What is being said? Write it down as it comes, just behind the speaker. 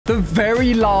the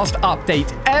very last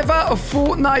update ever of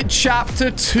Fortnite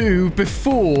Chapter 2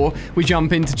 before we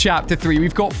jump into Chapter 3.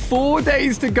 We've got 4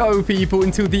 days to go, people,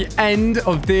 until the end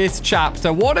of this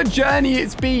chapter. What a journey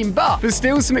it's been, but there's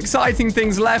still some exciting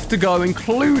things left to go,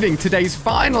 including today's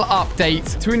final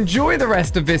update to enjoy the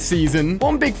rest of this season,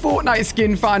 one big Fortnite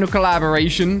skin final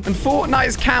collaboration, and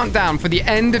Fortnite's countdown for the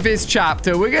end of this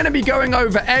chapter. We're going to be going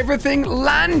over everything,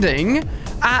 landing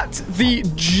at the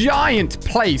giant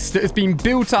place that has been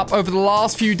built up over the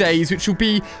last few days, which will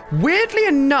be, weirdly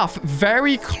enough,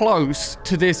 very close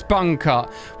to this bunker.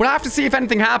 We'll have to see if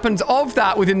anything happens of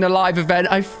that within the live event.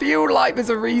 I feel like there's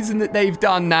a reason that they've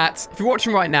done that. If you're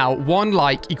watching right now, 1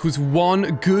 like equals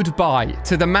 1 goodbye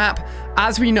to the map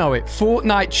as we know it,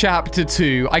 Fortnite Chapter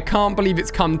 2. I can't believe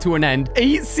it's come to an end.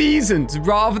 8 seasons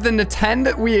rather than the 10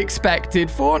 that we expected.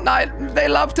 Fortnite, they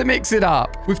love to mix it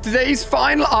up. With today's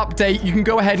final update, you can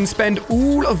go ahead and spend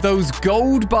all of those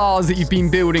gold bars that you've been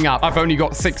building up. I've only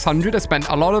got 600. I spent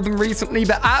a lot of them recently,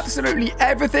 but absolutely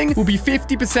everything will be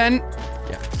 50%.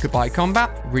 Yeah, goodbye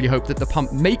combat. Really hope that the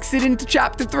pump makes it into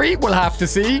Chapter 3. We'll have to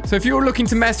see. So if you're looking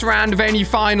to mess around with any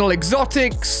final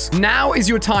exotics, now is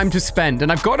your time to spend.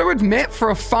 And I've got to admit,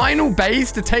 for a final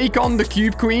base to take on the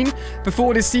Cube Queen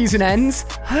before this season ends,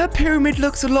 her pyramid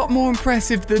looks a lot more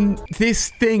impressive than this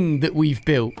thing that we've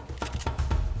built.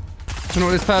 I don't know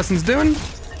what this person's doing,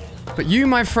 but you,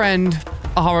 my friend,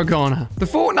 are a goner. The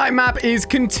Fortnite map is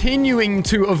continuing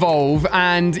to evolve,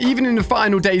 and even in the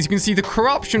final days, you can see the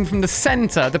corruption from the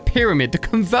center, the pyramid, the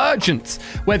convergence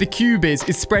where the cube is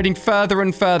spreading further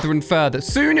and further and further.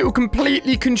 Soon it will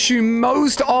completely consume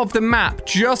most of the map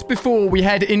just before we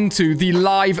head into the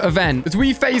live event as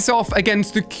we face off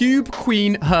against the Cube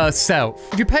Queen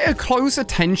herself. If you pay a close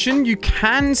attention, you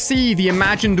can see the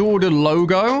Imagined Order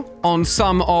logo on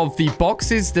some of the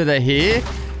boxes that are here.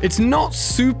 It's not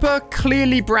super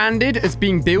clearly branded as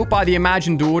being built by the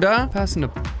Imagined Order. Person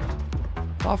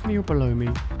above me or below me?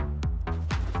 No,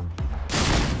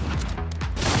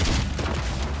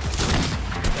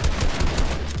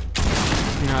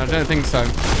 I don't think so.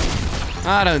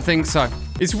 I don't think so.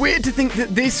 It's weird to think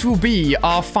that this will be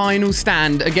our final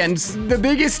stand against the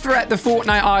biggest threat the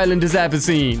Fortnite Island has ever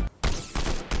seen.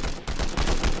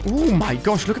 Oh my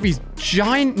gosh, look at these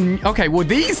giant... Okay, well,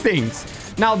 these things...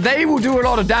 Now, they will do a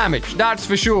lot of damage, that's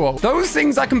for sure. Those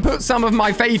things I can put some of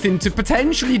my faith into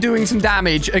potentially doing some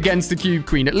damage against the Cube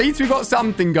Queen. At least we've got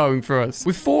something going for us.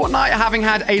 With Fortnite having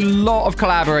had a lot of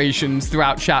collaborations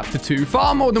throughout Chapter 2,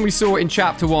 far more than we saw in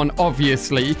Chapter 1,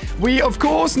 obviously, we, of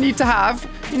course, need to have...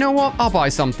 You know what? I'll buy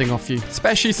something off you,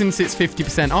 especially since it's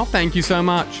 50% off. Thank you so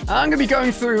much. I'm going to be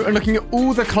going through and looking at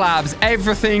all the collabs,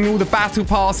 everything, all the battle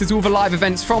passes, all the live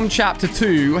events from Chapter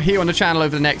 2 here on the channel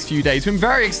over the next few days. I'm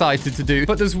very excited to do.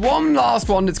 But there's one last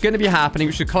one that's going to be happening,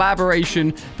 which is a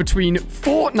collaboration between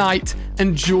Fortnite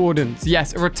and Jordan's.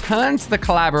 Yes, a return to the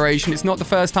collaboration. It's not the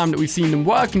first time that we've seen them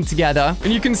working together.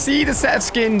 And you can see the set of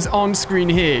skins on screen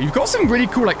here. You've got some really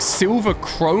cool, like, silver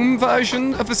chrome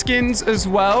version of the skins as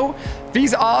well.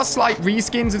 These are slight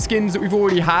reskins of skins that we've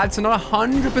already had, so not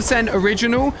 100%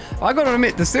 original. I gotta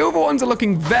admit, the silver ones are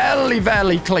looking very,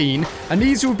 very clean, and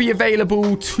these will be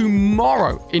available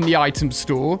tomorrow in the item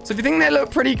store. So if you think they look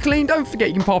pretty clean, don't forget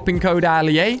you can pop in code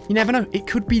ALIA. You never know, it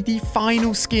could be the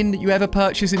final skin that you ever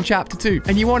purchase in Chapter 2,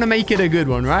 and you want to make it a good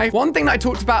one, right? One thing that I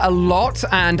talked about a lot,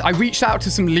 and I reached out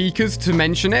to some leakers to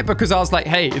mention it, because I was like,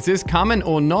 hey, is this coming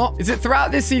or not? Is that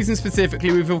throughout this season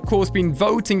specifically, we've of course been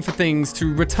voting for things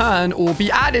to return or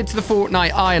be added to the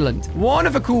Fortnite Island. One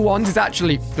of the cool ones is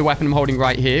actually the weapon I'm holding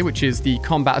right here, which is the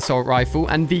Combat Assault Rifle,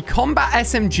 and the Combat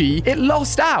SMG, it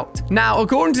lost out. Now,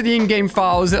 according to the in-game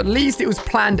files, at least it was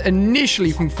planned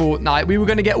initially from Fortnite. We were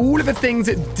going to get all of the things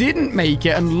that didn't make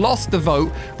it and lost the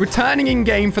vote, returning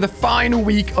in-game for the final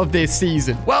week of this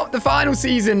season. Well, the final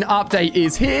season update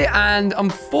is here, and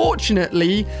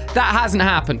unfortunately, that hasn't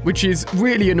happened, which is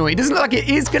really annoying. It doesn't look like it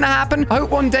is going to happen. I hope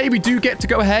one day we do get to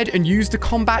go ahead and use the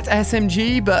Combat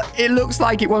SMG, but it looks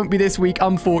like it won't be this week,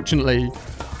 unfortunately.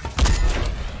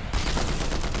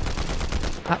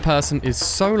 That person is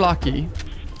so lucky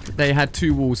they had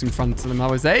 2 walls in front of them.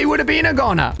 Otherwise, they would have been a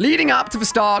goner. Leading up to the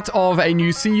start of a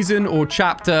new season or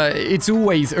chapter, it's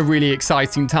always a really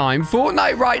exciting time.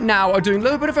 Fortnite right now are doing a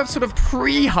little bit of a sort of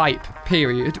pre-hype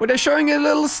period where they're showing a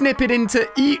little snippet into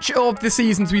each of the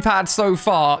seasons we've had so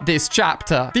far this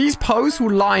chapter. These posts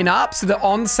will line up so that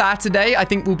on Saturday, I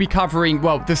think we'll be covering,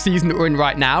 well, the season that we're in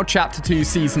right now, Chapter 2,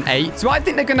 Season 8. So I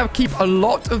think they're going to keep a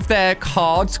lot of their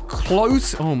cards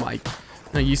close. Oh my...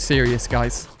 Are you serious,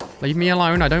 guys? Leave me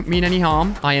alone. I don't mean any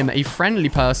harm. I am a friendly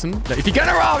person. Look, if you're going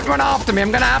to run after me, I'm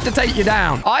going to have to take you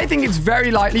down. I think it's very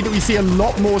likely that we see a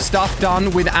lot more stuff done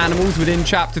with animals within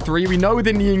Chapter 3. We know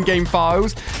within the in-game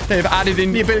files, they've added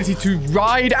in the ability to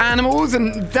ride animals,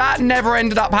 and that never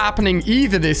ended up happening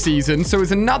either this season. So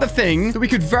it's another thing that we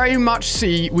could very much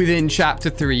see within Chapter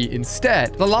 3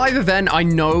 instead. The live event, I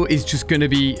know, is just going to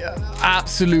be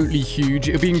absolutely huge.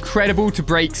 It'll be incredible to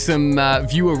break some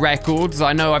viewer records.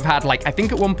 I know I've had, like, I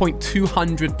think at one point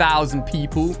 200,000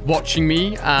 people watching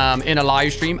me in a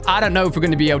live stream. I don't know if we're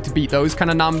going to be able to beat those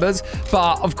kind of numbers,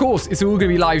 but of course it's all going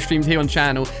to be live streamed here on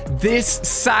channel this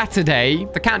Saturday.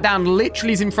 The countdown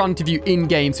literally is in front of you in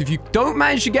game, so if you don't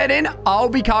manage to get in, I'll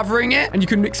be covering it and you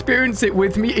can experience it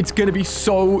with me. It's going to be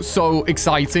so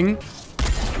exciting.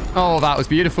 Oh, that was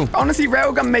beautiful. Honestly,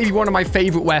 railgun may be one of my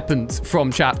favorite weapons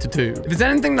from Chapter 2. If there's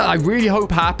anything that I really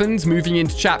hope happens moving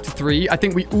into Chapter 3, I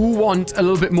think we all want a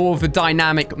little bit more of a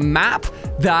dynamic map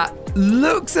that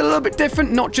looks a little bit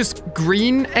different, not just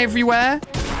green everywhere.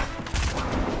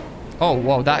 Oh,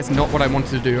 wow, that is not what I wanted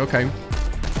to do. Okay.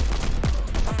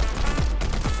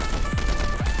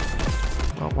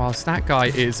 Well, whilst that guy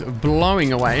is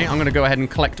blowing away, I'm going to go ahead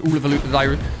and collect all of the loot that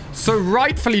I so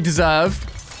rightfully deserve.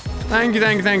 Thank you.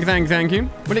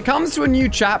 When it comes to a new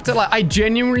chapter, like, I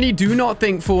genuinely do not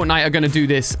think Fortnite are going to do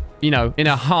this, you know, in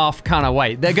a half kind of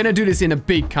way. They're going to do this in a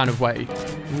big kind of way.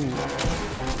 Ooh.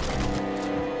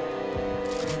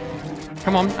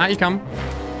 Come on, out you come.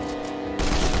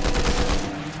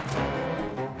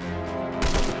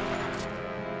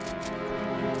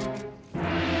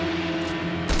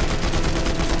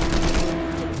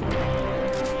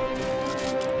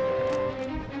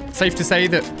 Safe to say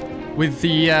that with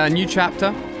the new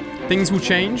chapter, things will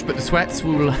change, but the sweats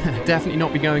will definitely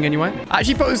not be going anywhere. I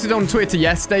actually posted on Twitter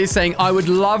yesterday saying I would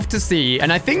love to see,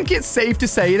 and I think it's safe to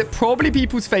say that probably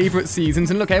people's favorite seasons,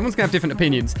 and look, everyone's gonna have different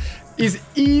opinions, is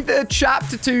either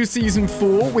Chapter 2 Season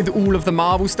 4 with all of the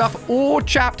Marvel stuff, or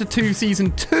Chapter 2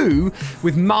 Season 2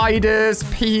 with Midas,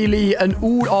 Peely, and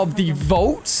all of the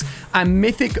vaults and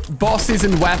mythic bosses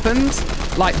and weapons.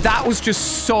 Like, that was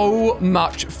just so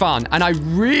much fun. And I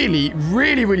really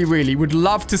would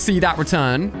love to see that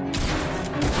return.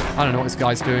 I don't know what this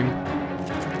guy's doing.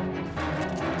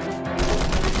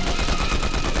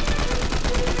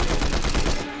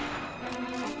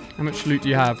 How much loot do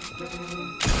you have?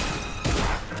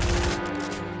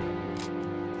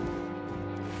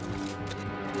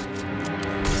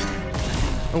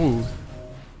 Oh.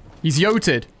 He's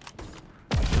yoted.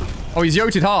 Oh, he's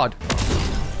yoted hard.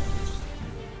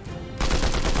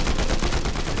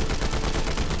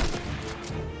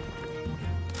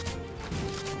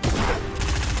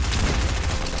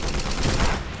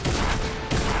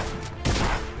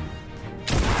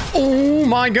 Oh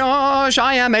my gosh,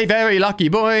 I am a very lucky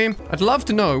boy. I'd love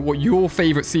to know what your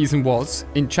favorite season was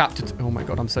in Chapter 2. Oh my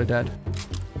god, I'm so dead.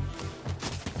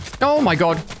 Oh my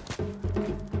god.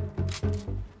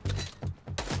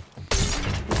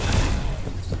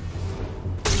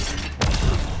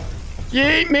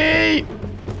 Yeet me!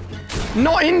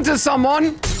 Not into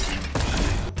someone!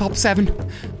 Top 7.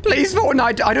 Please,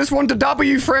 Fortnite, I just want a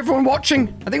W for everyone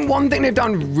watching. I think one thing they've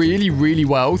done really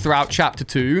well throughout Chapter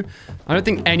 2, I don't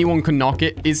think anyone can knock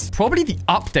it, is probably the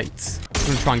updates. I'm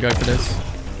gonna try and go for this.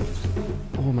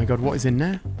 Oh my god, what is in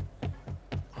there?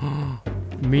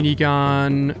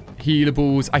 Minigun,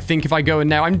 healables. I think if I go in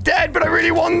there, I'm dead, but I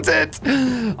really want it.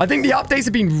 I think the updates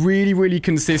have been really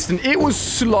consistent. It was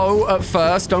slow at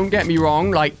first, don't get me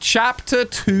wrong. Like, Chapter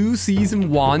 2,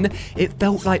 Season 1, it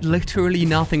felt like literally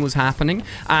nothing was happening.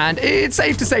 And it's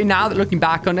safe to say now that looking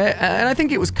back on it, and I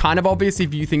think it was kind of obvious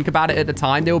if you think about it at the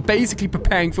time, they were basically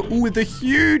preparing for all of the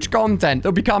huge content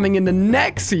that'll be coming in the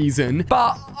next season.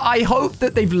 But I hope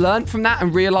that they've learned from that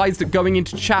and realized that going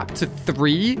into Chapter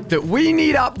 3, that we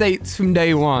need updates from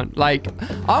day one. Like,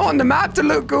 I want the map to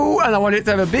look cool and I want it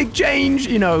to have a big change,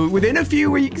 you know, within a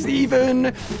few weeks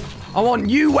even. I want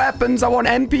new weapons. I want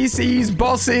NPCs,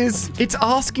 bosses. It's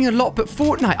asking a lot, but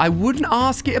Fortnite, I wouldn't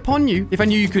ask it upon you if I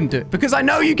knew you couldn't do it. Because I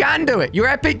know you can do it. You're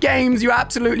Epic Games. You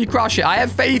absolutely crush it. I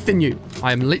have faith in you.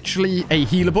 I am literally a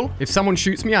healable. If someone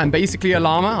shoots me, I'm basically a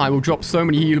llama. I will drop so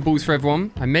many healables for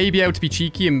everyone. I may be able to be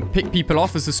cheeky and pick people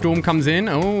off as the storm comes in.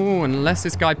 Oh, unless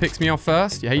this guy picks me off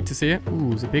first. You hate to see it. Ooh,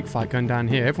 there's a big fight going down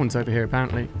here. Everyone's over here,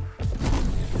 apparently.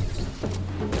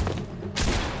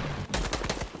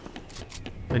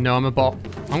 They know I'm a bot.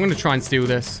 I'm going to try and steal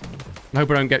this. I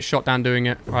hope I don't get shot down doing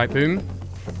it. All right, boom.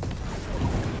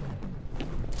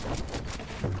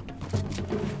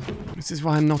 This is is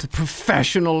why I'm not a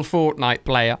professional Fortnite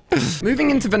player.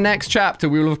 Moving into the next chapter,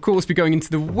 we will, of course, be going into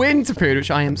the winter period,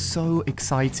 which I am so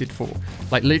excited for.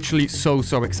 Like, literally so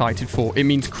excited for. It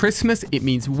means Christmas. It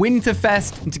means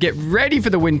Winterfest. And to get ready for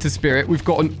the winter spirit, we've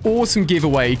got an awesome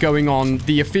giveaway going on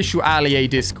the official Allier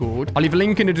Discord. I'll leave a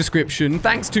link in the description.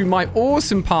 Thanks to my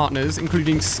awesome partners,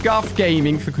 including Scuff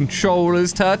Gaming for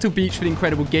controllers, Turtle Beach for the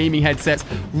incredible gaming headsets,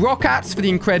 Rockats for the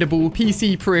incredible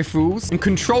PC peripherals, and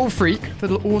Control Freak for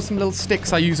the awesome little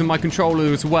sticks I use on my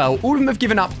controller as well. All of them have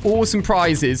given up awesome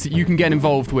prizes that you can get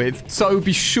involved with. So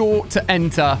be sure to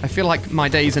enter. I feel like my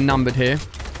days are numbered here.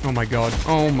 Oh my god.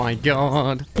 Oh my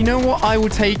god. You know what? I will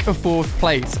take a 4th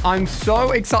place. I'm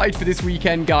so excited for this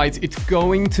weekend, guys. It's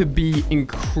going to be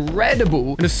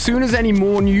incredible. And as soon as any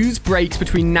more news breaks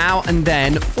between now and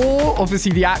then, or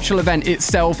obviously the actual event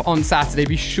itself on Saturday,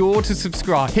 be sure to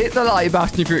subscribe. Hit the like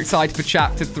button if you're excited for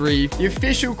Chapter 3. The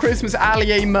official Christmas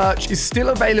Allier merch is still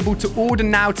available to order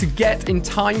now to get in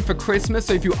time for Christmas.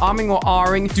 So if you're umming or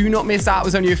ahhing, do not miss out.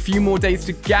 There's only a few more days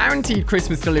to guaranteed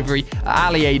Christmas delivery at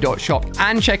allier.shop.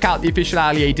 And check out the official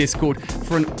Allier Discord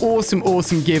for an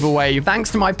awesome giveaway.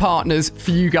 Thanks to my partners,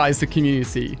 for you guys, the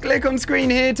community. Click on screen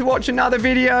here to watch another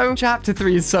video. Chapter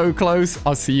 3 is so close.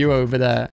 I'll see you over there.